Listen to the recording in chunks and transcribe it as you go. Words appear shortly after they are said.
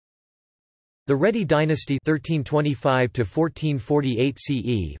The Reddy dynasty 1325 to 1448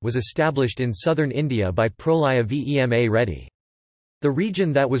 CE was established in southern India by Prolaya Vema Reddy. The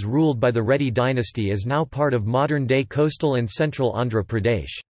region that was ruled by the Reddy dynasty is now part of modern-day coastal and central Andhra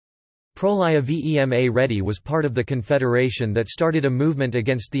Pradesh. Prolaya Vema Reddy was part of the confederation that started a movement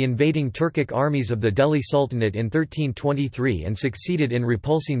against the invading Turkic armies of the Delhi Sultanate in 1323 and succeeded in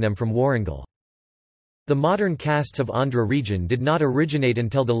repulsing them from Warangal. The modern castes of Andhra region did not originate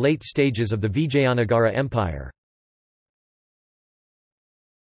until the late stages of the Vijayanagara Empire.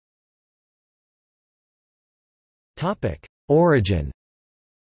 Origin.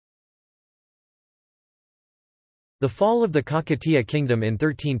 The fall of the Kakatiya kingdom in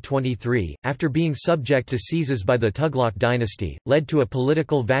 1323, after being subject to seizes by the Tughlaq dynasty, led to a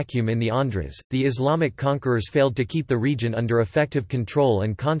political vacuum in the Andhras. The Islamic conquerors failed to keep the region under effective control,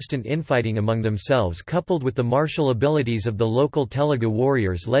 and constant infighting among themselves coupled with the martial abilities of the local Telugu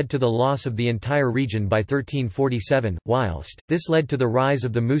warriors led to the loss of the entire region by 1347. Whilst this led to the rise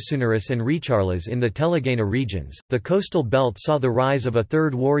of the Musunaris and Recharlas in the Telangana regions, the coastal belt saw the rise of a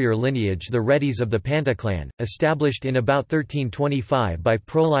third warrior lineage, the Reddys of the Panta clan, established in about 1325 by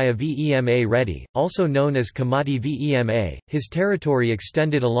Prolaya Vema Reddy, also known as Kamati Vema. His territory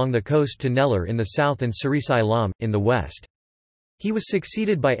extended along the coast to Nellore in the south and Srisailam in the west. He was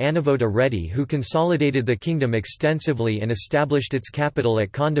succeeded by Anavota Reddy, who consolidated the kingdom extensively and established its capital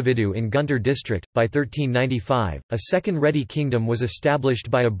at Kondavidu in Guntur district. By 1395, a second Reddy kingdom was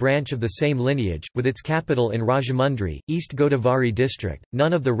established by a branch of the same lineage, with its capital in Rajamundry, East Godavari district.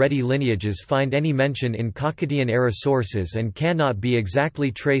 None of the Reddy lineages find any mention in Kakatiyan era sources and cannot be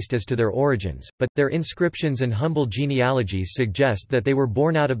exactly traced as to their origins, but their inscriptions and humble genealogies suggest that they were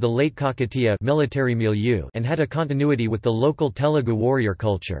born out of the late Kakatiya military milieu and had a continuity with the local Telugu warrior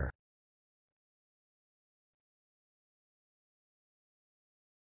culture.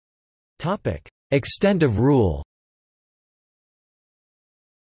 Extent of rule.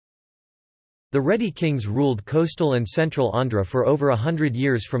 The Reddy kings ruled coastal and central Andhra for over 100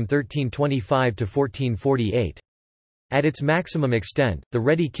 years from 1325 to 1448. At its maximum extent, the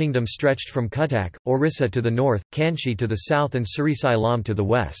Reddy kingdom stretched from Cuttack, Orissa to the north, Kanchi to the south and Srisailam to the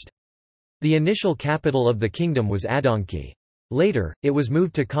west. The initial capital of the kingdom was Adanki. Later, it was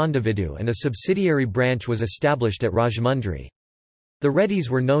moved to Kondavidu and a subsidiary branch was established at Rajamundry. The Reddys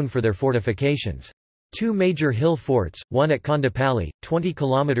were known for their fortifications. Two major hill forts, one at Kondapalli, 20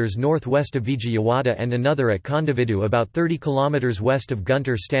 km northwest of Vijayawada, and another at Kondavidu about 30 km west of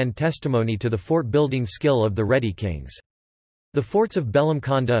Guntur, stand testimony to the fort-building skill of the Reddy kings. The forts of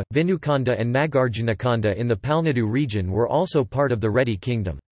Bellamkonda, Vinukonda and Nagarjunakonda in the Palnadu region were also part of the Reddy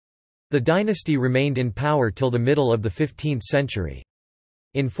kingdom. The dynasty remained in power till the middle of the 15th century.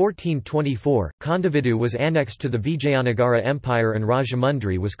 In 1424, Kondavidu was annexed to the Vijayanagara Empire and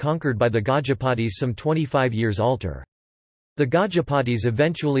Rajamundry was conquered by the Gajapatis some 25 years alter. The Gajapatis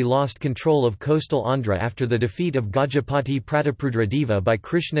eventually lost control of coastal Andhra after the defeat of Gajapati Prataprudra Deva by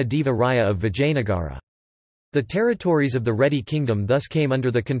Krishna Deva Raya of Vijayanagara. The territories of the Reddy kingdom thus came under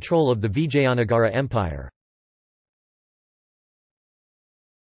the control of the Vijayanagara Empire.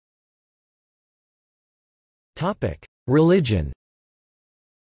 Religion.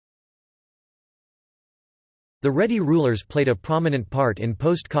 The Reddy rulers played a prominent part in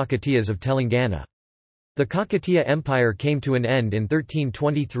post-Kakatiyas of Telangana. The Kakatiya Empire came to an end in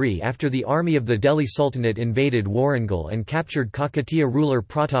 1323 after the army of the Delhi Sultanate invaded Warangal and captured Kakatiya ruler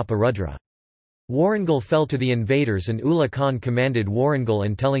Prataparudra. Warangal fell to the invaders and Ullah Khan commanded Warangal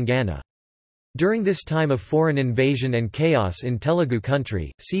and Telangana. During this time of foreign invasion and chaos in Telugu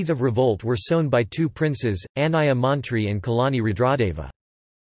country, seeds of revolt were sown by two princes, Annaya Mantri and Kalani Rudradeva.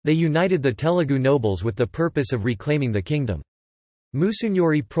 They united the Telugu nobles with the purpose of reclaiming the kingdom.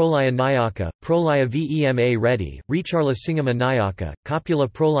 Musunyori Prolaya Nayaka, Prolaya Vema Reddy, Recharla Singama Nayaka, Kopula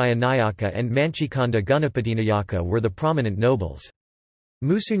Prolaya Nayaka and Manchikanda Gunapati Nayaka were the prominent nobles.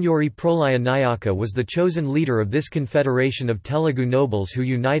 Musunyori Prolaya Nayaka was the chosen leader of this confederation of Telugu nobles who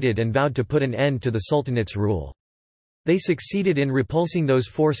united and vowed to put an end to the Sultanate's rule. They succeeded in repulsing those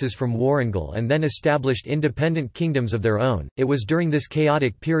forces from Warangal and then established independent kingdoms of their own. It was during this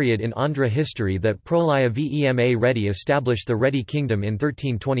chaotic period in Andhra history that Prolaya Vema Reddy established the Reddy kingdom in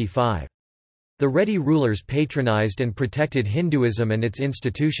 1325. The Reddy rulers patronized and protected Hinduism and its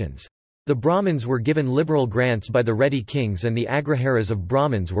institutions. The Brahmins were given liberal grants by the Reddy kings and the agraharas of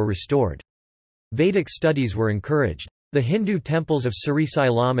Brahmins were restored. Vedic studies were encouraged. The Hindu temples of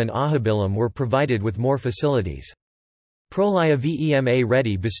Srisailam and Ahabilam were provided with more facilities. Prolaya Vema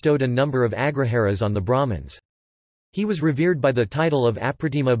Reddy bestowed a number of agraharas on the Brahmins. He was revered by the title of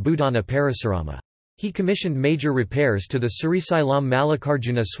Apratima Bhudana Parasurama. He commissioned major repairs to the Srisailam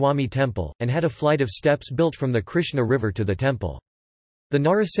Mallikarjuna Swami temple, and had a flight of steps built from the Krishna river to the temple. The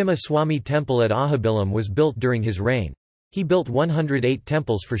Narasimha Swami temple at Ahabilam was built during his reign. He built 108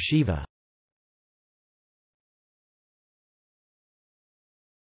 temples for Shiva.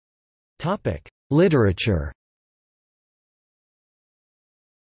 Literature.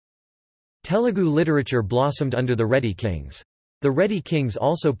 Telugu literature blossomed under the Reddy kings. The Reddy kings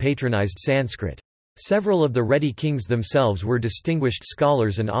also patronized Sanskrit. Several of the Reddy kings themselves were distinguished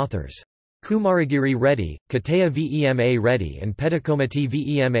scholars and authors. Kumaragiri Reddy, Kataya Vema Reddy and Pedikomati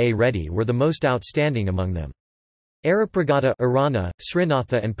Vema Reddy were the most outstanding among them. Arapragata, Arana,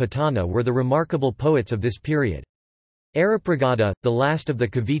 Srinatha and Patana were the remarkable poets of this period. Arapragata, the last of the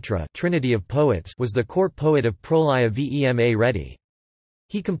Kavitra trinity of poets, was the court poet of Prolaya Vema Reddy.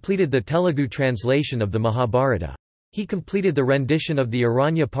 He completed the Telugu translation of the Mahabharata. He completed the rendition of the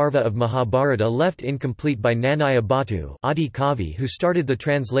Aranya Parva of Mahabharata left incomplete by Nannaya Bhattu Adi Kavi, who started the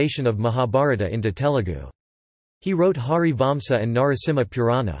translation of Mahabharata into Telugu. He wrote Hari Vamsa and Narasimha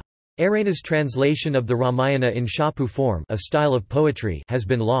Purana. Arana's translation of the Ramayana in Shapu form, a style of poetry, has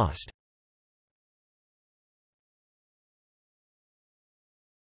been lost.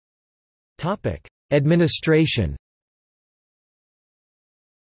 Administration.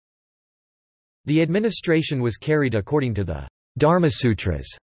 The administration was carried according to the Dharmasutras.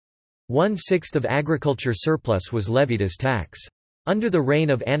 1/6 of agriculture surplus was levied as tax. Under the reign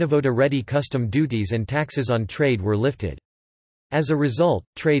of Anavoda Reddy, custom duties and taxes on trade were lifted. As a result,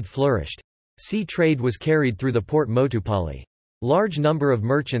 trade flourished. Sea trade was carried through the port Motupalli. Large number of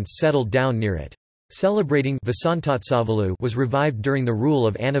merchants settled down near it. Celebrating Vasantotsavalu was revived during the rule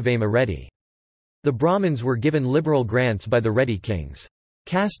of Anavema Reddy. The Brahmins were given liberal grants by the Reddy kings.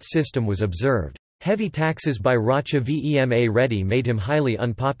 Caste system was observed. Heavy taxes by Racha Vema Reddy made him highly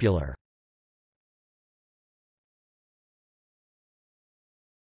unpopular.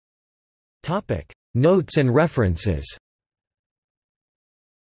 Notes and references.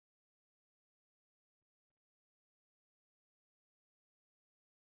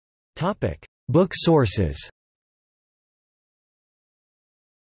 Book sources.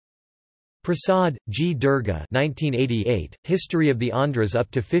 Prasad, G. Durga 1988, History of the Andhras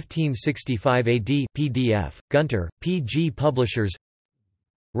up to 1565 AD, PDF, Gunter, P. G. Publishers.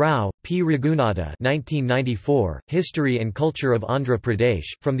 Rao, P. Raghunatha 1994, History and Culture of Andhra Pradesh,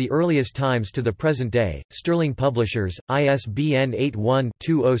 From the Earliest Times to the Present Day, Sterling Publishers, ISBN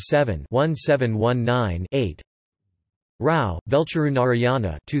 81-207-1719-8. Rao, Velcharu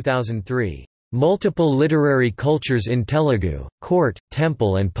Narayana 2003, Multiple Literary Cultures in Telugu, Court,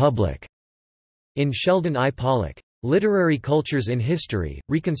 Temple and Public. In Sheldon I. Pollock. Literary Cultures in History,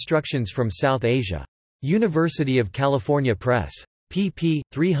 Reconstructions from South Asia. University of California Press. pp.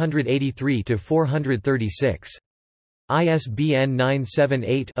 383–436. ISBN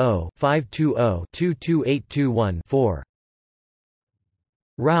 978-0-520-22821-4.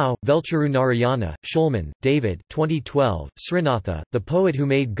 Rao, Velcharu Narayana, Shulman, David 2012, Srinatha, The Poet Who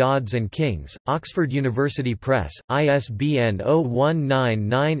Made Gods and Kings, Oxford University Press, ISBN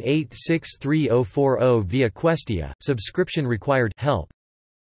 0199863040 via Questia, subscription required. Help.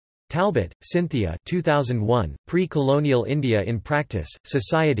 Talbot, Cynthia 2001, Pre-Colonial India in Practice,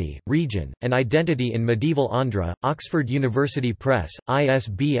 Society, Region, and Identity in Medieval Andhra, Oxford University Press,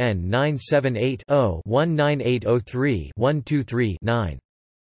 ISBN 978 0-19803-123-9.